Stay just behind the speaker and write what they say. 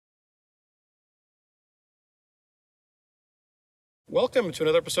Welcome to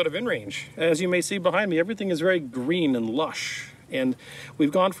another episode of InRange. As you may see behind me, everything is very green and lush. And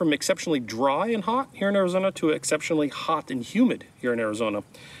we've gone from exceptionally dry and hot here in Arizona to exceptionally hot and humid here in Arizona.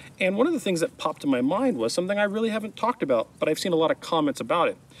 And one of the things that popped in my mind was something I really haven't talked about, but I've seen a lot of comments about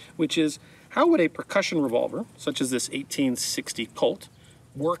it, which is how would a percussion revolver, such as this 1860 Colt,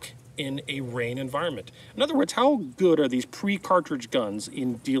 work in a rain environment? In other words, how good are these pre-cartridge guns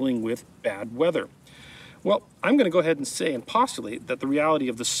in dealing with bad weather? Well, I'm going to go ahead and say and postulate that the reality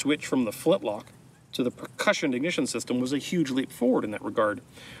of the switch from the flintlock to the percussion ignition system was a huge leap forward in that regard.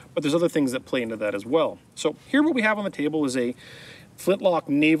 But there's other things that play into that as well. So here what we have on the table is a flintlock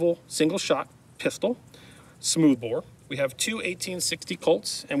naval single-shot pistol, smoothbore. We have two 1860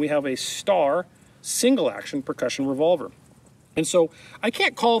 Colts, and we have a Star single-action percussion revolver. And so I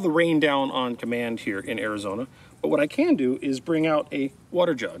can't call the rain down on command here in Arizona, but what I can do is bring out a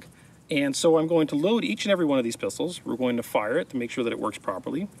water jug. And so I'm going to load each and every one of these pistols. We're going to fire it to make sure that it works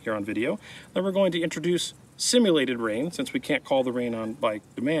properly here on video. Then we're going to introduce simulated rain, since we can't call the rain on by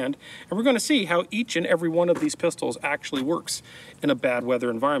demand. And we're going to see how each and every one of these pistols actually works in a bad weather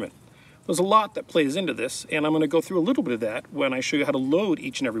environment. There's a lot that plays into this, and I'm going to go through a little bit of that when I show you how to load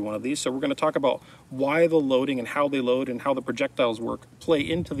each and every one of these. So we're going to talk about why the loading and how they load and how the projectiles work play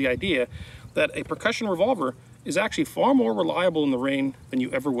into the idea that a percussion revolver is actually far more reliable in the rain than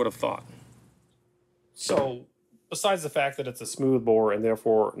you ever would have thought. So, besides the fact that it's a smooth bore and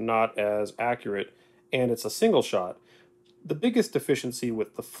therefore not as accurate, and it's a single shot, the biggest deficiency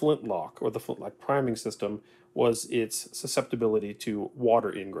with the flintlock or the flintlock priming system was its susceptibility to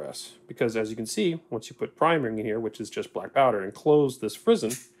water ingress. Because as you can see, once you put priming in here, which is just black powder, and close this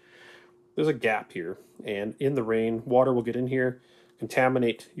frizzen, there's a gap here. And in the rain, water will get in here,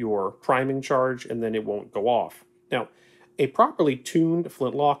 contaminate your priming charge, and then it won't go off. Now, a properly tuned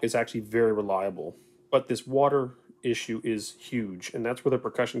flintlock is actually very reliable, but this water issue is huge, and that's where the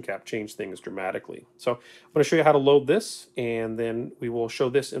percussion cap changed things dramatically. So I'm going to show you how to load this, and then we will show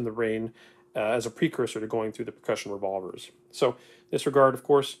this in the rain as a precursor to going through the percussion revolvers. So in this regard, of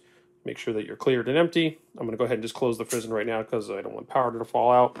course, make sure that you're cleared and empty. I'm going to go ahead and just close the frizzen right now because I don't want powder to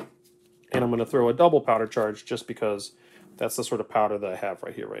fall out. And I'm going to throw a double powder charge just because that's the sort of powder that I have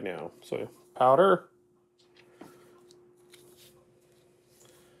right here right now. So powder,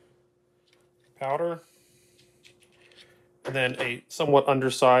 and then a somewhat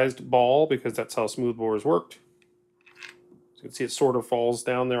undersized ball because that's how smooth bores worked. So you can see it sort of falls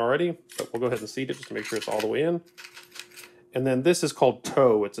down there already, but we'll go ahead and seat it just to make sure it's all the way in. And then this is called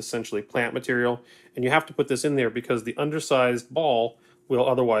tow. It's essentially plant material, and you have to put this in there because the undersized ball will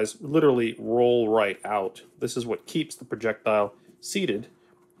otherwise literally roll right out. This is what keeps the projectile seated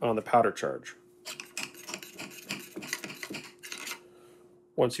on the powder charge.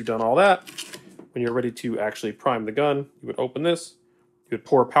 Once you've done all that, when you're ready to actually prime the gun, you would open this, you would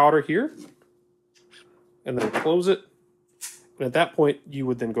pour powder here, and then close it. And at that point, you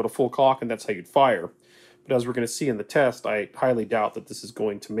would then go to full cock, and that's how you'd fire. But as we're going to see in the test, I highly doubt that this is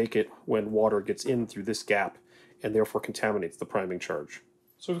going to make it when water gets in through this gap and therefore contaminates the priming charge.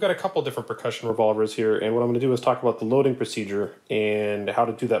 So we've got a couple different percussion revolvers here, and what I'm going to do is talk about the loading procedure and how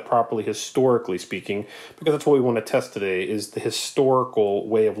to do that properly historically speaking, because that's what we want to test today, is the historical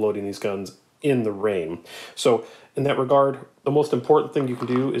way of loading these guns in the rain. So in that regard, the most important thing you can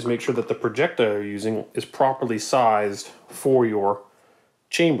do is make sure that the projectile you're using is properly sized for your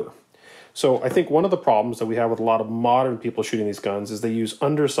chamber. So I think one of the problems that we have with a lot of modern people shooting these guns is they use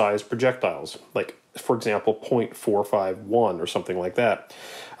undersized projectiles, like, for example, .451 or something like that.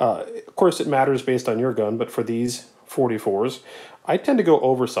 Of course, it matters based on your gun, but for these 44s, I tend to go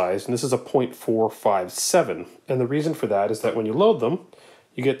oversized, and this is a .457. And the reason for that is that when you load them,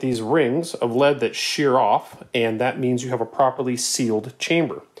 you get these rings of lead that shear off, and that means you have a properly sealed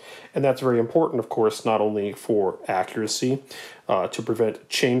chamber. And that's very important, of course, not only for accuracy, to prevent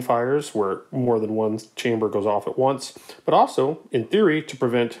chain fires where more than one chamber goes off at once, but also, in theory, to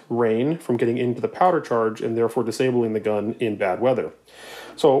prevent rain from getting into the powder charge and therefore disabling the gun in bad weather.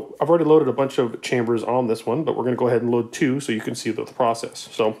 So I've already loaded a bunch of chambers on this one, but we're going to go ahead and load two so you can see the process.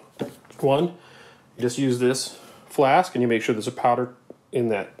 So one, you just use this flask and you make sure there's a powder in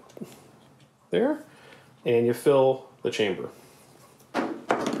that there, and you fill the chamber.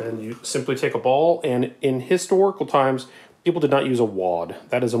 And you simply take a ball, and in historical times, people did not use a wad.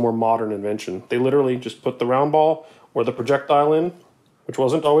 That is a more modern invention. They literally just put the round ball or the projectile in, which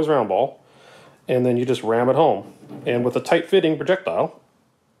wasn't always round ball, and then you just ram it home. And with a tight-fitting projectile,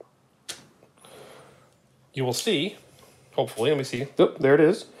 you will see, hopefully, let me see, oh, there it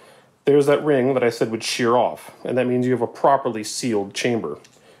is. There's that ring that I said would shear off, and that means you have a properly sealed chamber.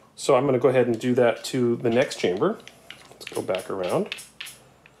 So I'm going to go ahead and do that to the next chamber. Let's go back around.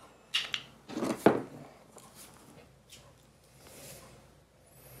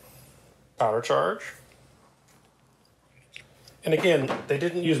 Powder charge. And again, they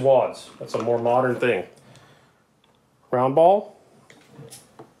didn't use wads. That's a more modern thing. Round ball.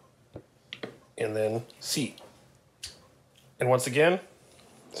 And then seat. And once again,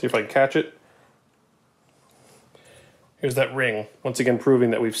 see if I can catch it. Here's that ring, once again proving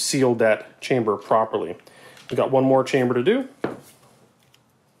that we've sealed that chamber properly. We've got one more chamber to do.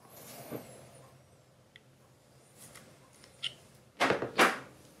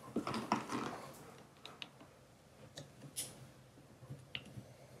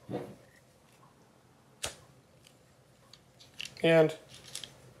 And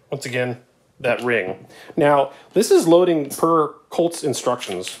once again, that ring. Now, this is loading per Colt's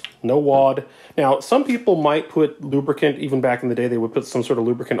instructions, no wad. Now, some people might put lubricant, even back in the day, they would put some sort of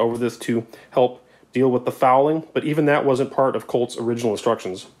lubricant over this to help deal with the fouling, but even that wasn't part of Colt's original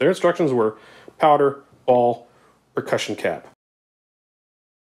instructions. Their instructions were powder, ball, percussion cap.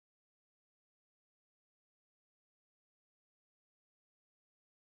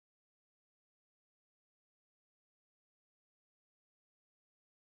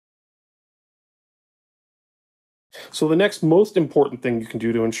 So the next most important thing you can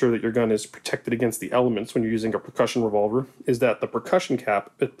do to ensure that your gun is protected against the elements when you're using a percussion revolver is that the percussion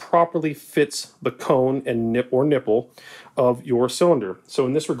cap, it properly fits the cone and nipple of your cylinder. So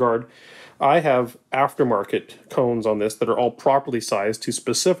in this regard, I have aftermarket cones on this that are all properly sized to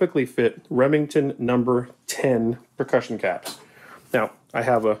specifically fit Remington number 10 percussion caps. Now, I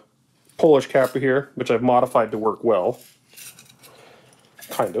have a Polish capper here, which I've modified to work well.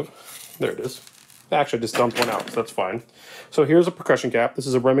 Kind of. There it is. Actually, I just dumped one out, so that's fine. So here's a percussion cap. This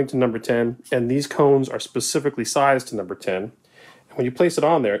is a Remington number 10, and these cones are specifically sized to number 10. And when you place it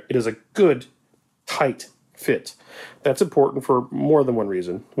on there, it is a good, tight fit. That's important for more than one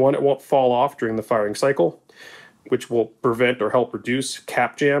reason. One, it won't fall off during the firing cycle, which will prevent or help reduce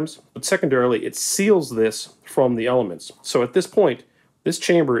cap jams. But secondarily, it seals this from the elements. So at this point, this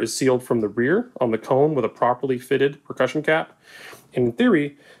chamber is sealed from the rear on the cone with a properly fitted percussion cap. And in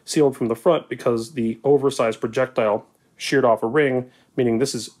theory, sealed from the front because the oversized projectile sheared off a ring, meaning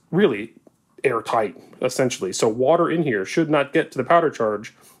this is really airtight, essentially. So water in here should not get to the powder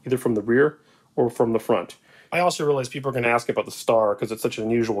charge, either from the rear or from the front. I also realize people are going to ask about the star because it's such an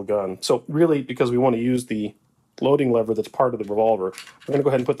unusual gun. So really, because we want to use the loading lever that's part of the revolver, we're going to go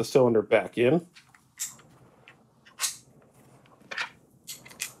ahead and put the cylinder back in.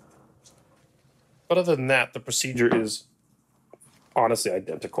 But other than that, the procedure is honestly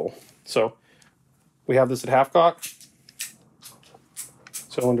identical. So we have this at half cock.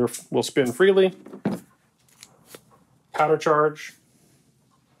 Cylinder will spin freely. Powder charge.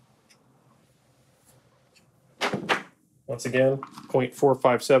 Once again,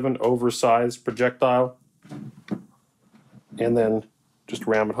 .457 oversized projectile. And then just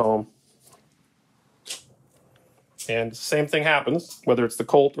ram it home. And the same thing happens, whether it's the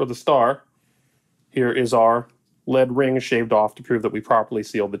Colt or the Star. Here is our lead ring shaved off to prove that we properly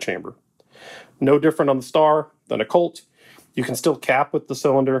sealed the chamber. No different on the Star than a Colt. You can still cap with the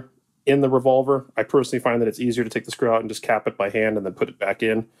cylinder in the revolver. I personally find that it's easier to take the screw out and just cap it by hand and then put it back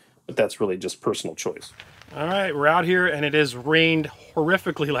in, but that's really just personal choice. All right, we're out here and it has rained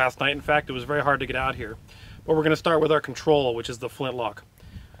horrifically last night. In fact, it was very hard to get out here. But we're going to start with our control, which is the flintlock.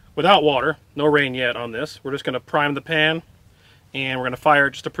 Without water, no rain yet on this, we're just going to prime the pan and we're going to fire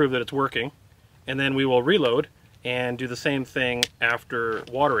it just to prove that it's working. And then we will reload and do the same thing after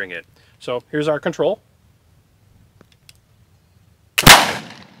watering it. So here's our control.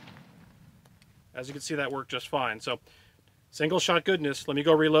 As you can see, that worked just fine. So single shot goodness. Let me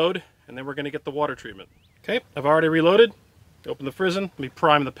go reload and then we're going to get the water treatment. Okay, I've already reloaded. Open the frizzen. Let me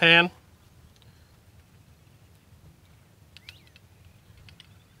prime the pan.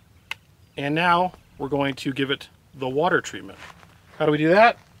 And now we're going to give it the water treatment. How do we do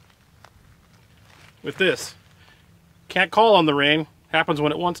that? With this. Can't call on the rain. Happens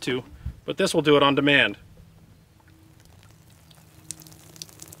when it wants to. But this will do it on demand.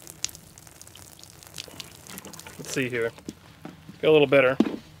 Let's see here. Go a little better.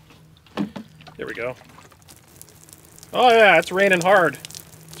 There we go. Oh yeah, it's raining hard.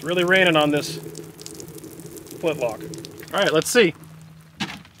 It's really raining on this flintlock. All right, let's see.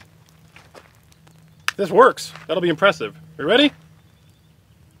 This works. That'll be impressive. You ready?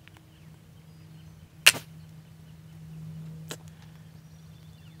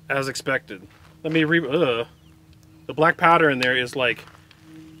 As expected. Let me the black powder in there is like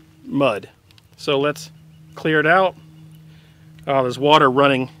mud. So let's clear it out. Oh, there's water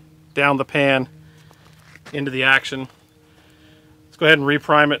running down the pan into the action. go ahead and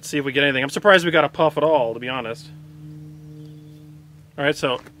reprime it, see if we get anything. I'm surprised we got a puff at all, to be honest. Alright,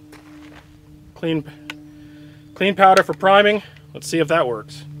 so clean powder for priming. Let's see if that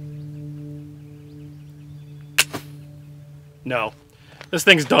works. No. This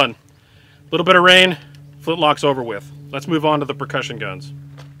thing's done. A little bit of rain, flintlock's over with. Let's move on to the percussion guns.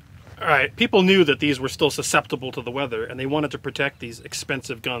 Alright, people knew that these were still susceptible to the weather, and they wanted to protect these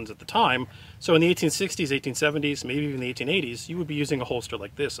expensive guns at the time. So in the 1860s, 1870s, maybe even the 1880s, you would be using a holster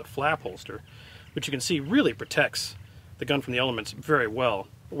like this, a flap holster, which you can see really protects the gun from the elements very well.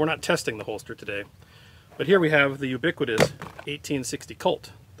 But we're not testing the holster today. But here we have the ubiquitous 1860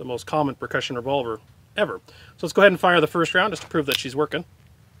 Colt, the most common percussion revolver ever. So let's go ahead and fire the first round just to prove that she's working.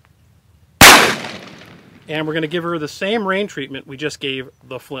 And we're going to give her the same rain treatment we just gave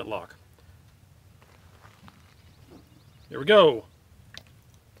the flintlock. Here we go.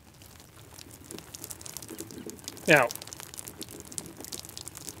 Now,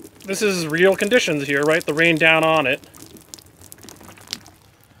 this is real conditions here, right? The rain down on it.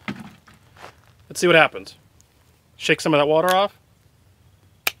 Let's see what happens. Shake some of that water off.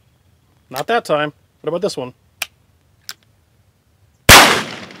 Not that time. What about this one?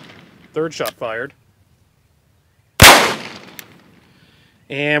 Third shot fired.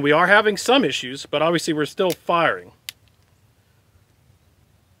 And we are having some issues, but obviously we're still firing.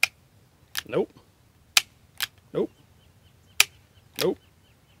 Nope. Nope. Nope.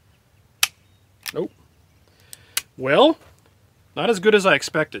 Nope. Well, not as good as I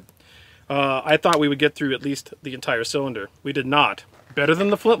expected. I thought we would get through at least the entire cylinder. We did not. Better than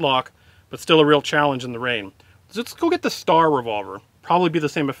the flintlock, but still a real challenge in the rain. Let's go get the Star revolver. Probably be the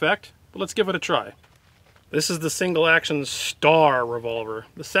same effect, but let's give it a try. This is the single-action Star revolver,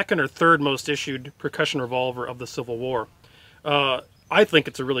 the second or third most issued percussion revolver of the Civil War. I think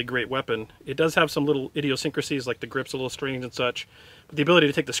it's a really great weapon. It does have some little idiosyncrasies, like the grip's a little strange and such, but the ability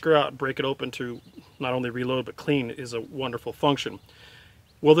to take the screw out and break it open to not only reload but clean is a wonderful function.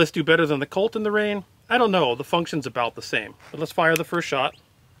 Will this do better than the Colt in the rain? I don't know. The function's about the same. But let's fire the first shot.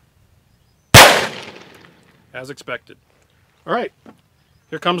 As expected. All right.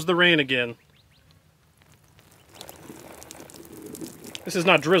 Here comes the rain again. This is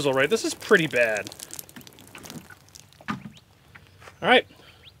not drizzle, right? This is pretty bad. All right.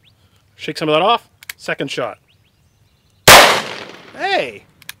 Shake some of that off. Second shot. Hey!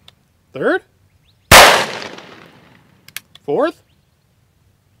 Third? Fourth?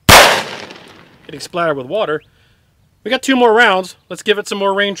 Getting splattered with water. We got 2 more rounds. Let's give it some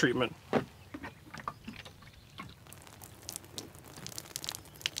more rain treatment.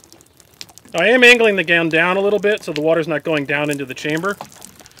 I am angling the gun down a little bit so the water's not going down into the chamber.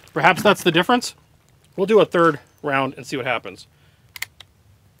 Perhaps that's the difference. We'll do a third round and see what happens.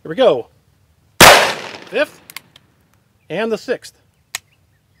 Here we go. 5th. And the 6th.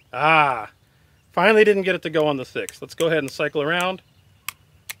 Ah. Finally didn't get it to go on the 6th. Let's go ahead and cycle around.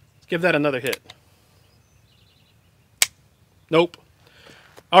 Let's give that another hit. Nope.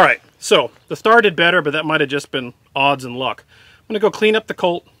 Alright, so the Star did better, but that might have just been odds and luck. I'm going to go clean up the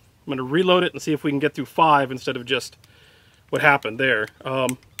Colt. I'm going to reload it and see if we can get through 5 instead of just what happened there.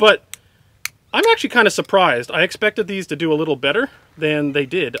 But I'm actually kind of surprised. I expected these to do a little better than they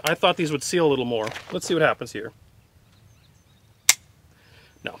did. I thought these would seal a little more. Let's see what happens here.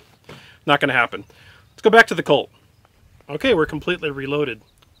 No, not going to happen. Let's go back to the Colt. Okay, we're completely reloaded.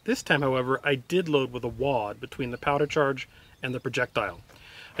 This time, however, I did load with a wad between the powder charge and the projectile.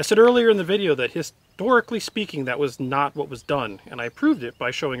 I said earlier in the video that historically speaking, that was not what was done, and I proved it by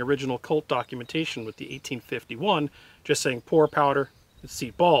showing original Colt documentation with the 1851, just saying pour powder and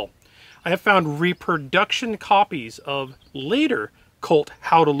seat ball. I have found reproduction copies of later Colt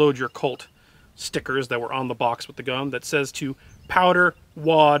How to Load Your Colt stickers that were on the box with the gun that says to powder,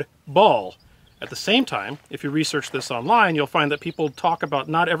 wad, ball. At the same time, if you research this online, you'll find that people talk about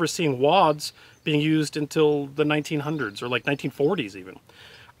not ever seeing wads being used until the 1900s or like 1940s even.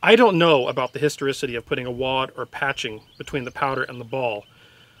 I don't know about the historicity of putting a wad or patching between the powder and the ball.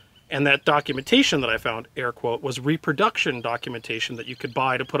 And that documentation that I found, air quote, was reproduction documentation that you could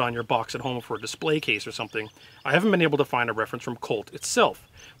buy to put on your box at home for a display case or something. I haven't been able to find a reference from Colt itself.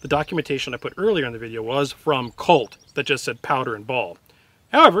 The documentation I put earlier in the video was from Colt that just said powder and ball.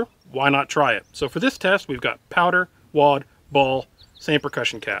 However, why not try it? So for this test, we've got powder, wad, ball, same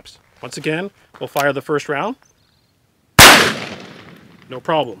percussion caps. Once again, we'll fire the first round. No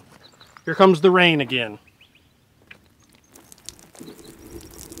problem. Here comes the rain again.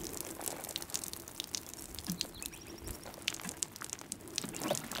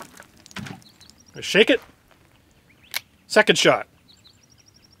 Shake it. Second shot.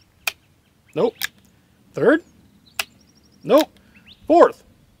 Nope. Third. Nope. Fourth.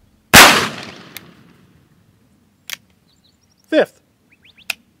 Fifth.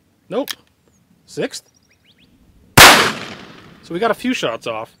 Nope. Sixth. So we got a few shots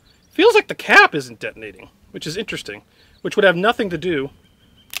off. Feels like the cap isn't detonating, which is interesting, which would have nothing to do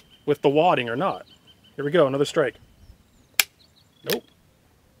with the wadding or not. Here we go, another strike. Nope.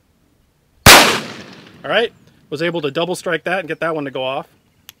 All right, was able to double strike that and get that one to go off.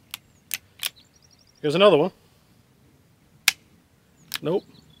 Here's another one. Nope.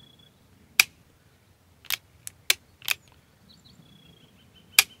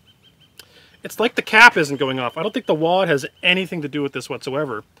 It's like the cap isn't going off. I don't think the wad has anything to do with this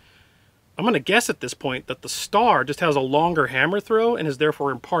whatsoever. I'm going to guess at this point that the star just has a longer hammer throw and is therefore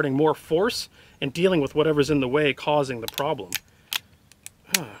imparting more force and dealing with whatever's in the way causing the problem.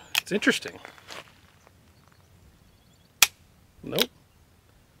 It's interesting. Nope.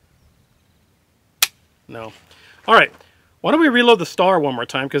 No. All right. Why don't we reload the star one more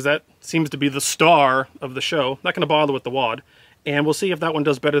time, because that seems to be the star of the show. Not going to bother with the wad. And we'll see if that one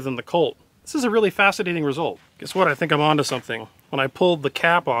does better than the Colt. This is a really fascinating result. Guess what? I think I'm onto something. When I pulled the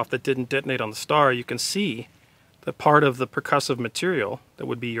cap off that didn't detonate on the star, you can see that part of the percussive material, that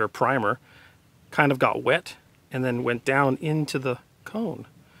would be your primer, kind of got wet and then went down into the cone.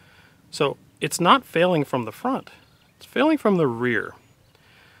 So it's not failing from the front. It's failing from the rear.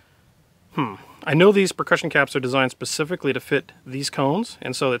 I know these percussion caps are designed specifically to fit these cones,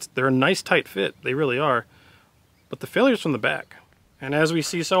 and so they're a nice tight fit. They really are. But the failure's from the back. And as we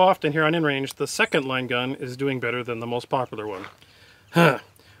see so often here on InRange, the second line gun is doing better than the most popular one. Let's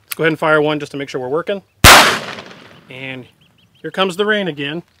go ahead and fire one just to make sure we're working. And here comes the rain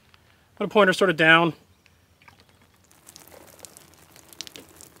again. Put a pointer sort of down.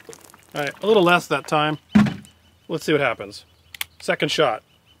 All right, a little less that time. Let's see what happens. Second shot.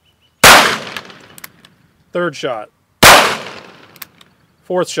 Third shot.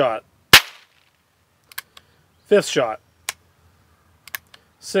 Fourth shot. Fifth shot.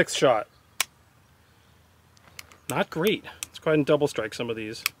 Sixth shot. Not great. Let's go ahead and double strike some of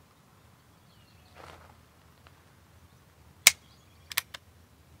these.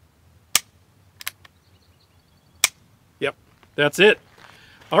 Yep, that's it.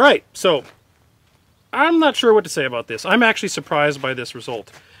 All right, so I'm not sure what to say about this. I'm actually surprised by this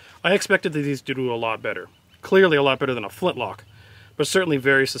result. I expected these to do a lot better. Clearly a lot better than a flintlock, but certainly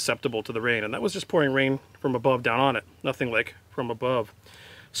very susceptible to the rain. And that was just pouring rain from above down on it. Nothing like from above.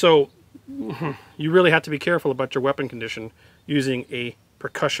 So you really have to be careful about your weapon condition using a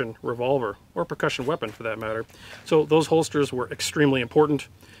percussion revolver, or percussion weapon for that matter. So those holsters were extremely important,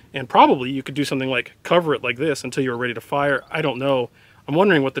 and probably you could do something like cover it like this until you were ready to fire. I don't know. I'm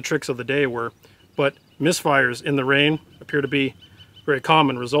wondering what the tricks of the day were, but misfires in the rain appear to be a very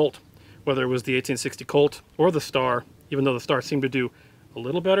common result, whether it was the 1860 Colt or the Star. Even though the Star seemed to do a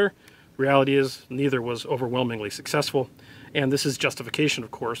little better, reality is neither was overwhelmingly successful. And this is justification,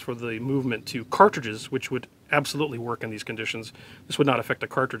 of course, for the movement to cartridges, which would absolutely work in these conditions. This would not affect a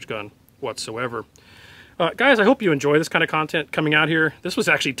cartridge gun whatsoever. Guys, I hope you enjoy this kind of content coming out here. This was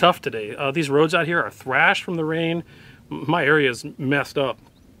actually tough today. These roads out here are thrashed from the rain. My area is messed up.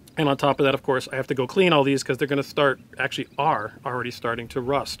 And on top of that, of course, I have to go clean all these because they're going to start, actually are already starting to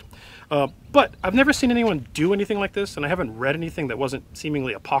rust. But I've never seen anyone do anything like this, and I haven't read anything that wasn't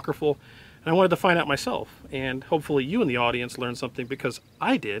seemingly apocryphal. And I wanted to find out myself, and hopefully you in the audience learned something, because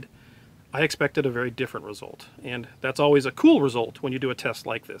I did. I expected a very different result, and that's always a cool result when you do a test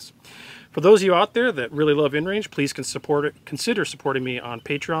like this. For those of you out there that really love InRange, please consider supporting me on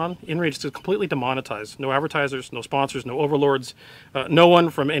Patreon. InRange is completely demonetized. No advertisers, no sponsors, no overlords. No one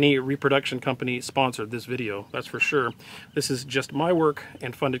from any reproduction company sponsored this video, that's for sure. This is just my work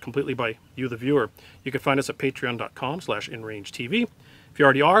and funded completely by you, the viewer. You can find us at patreon.com/InRangeTV. If you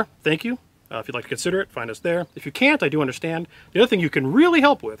already are, thank you. If you'd like to consider it, find us there. If you can't, I do understand. The other thing you can really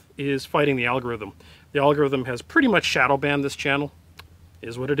help with is fighting the algorithm. The algorithm has pretty much shadow banned this channel,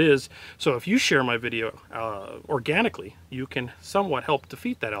 is what it is. So if you share my video organically, you can somewhat help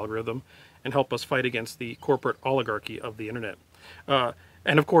defeat that algorithm and help us fight against the corporate oligarchy of the internet.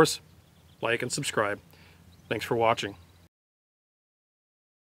 And of course, like and subscribe. Thanks for watching.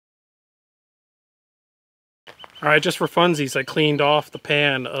 All right, just for funsies, I cleaned off the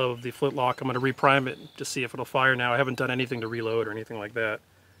pan of the flintlock. I'm going to reprime it to see if it'll fire now. I haven't done anything to reload or anything like that.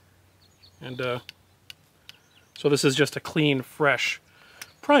 And so this is just a clean, fresh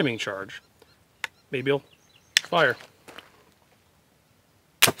priming charge. Maybe it'll fire.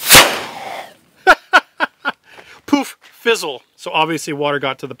 Poof, fizzle. So obviously water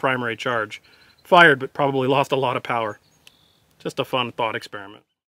got to the primary charge. Fired, but probably lost a lot of power. Just a fun thought experiment.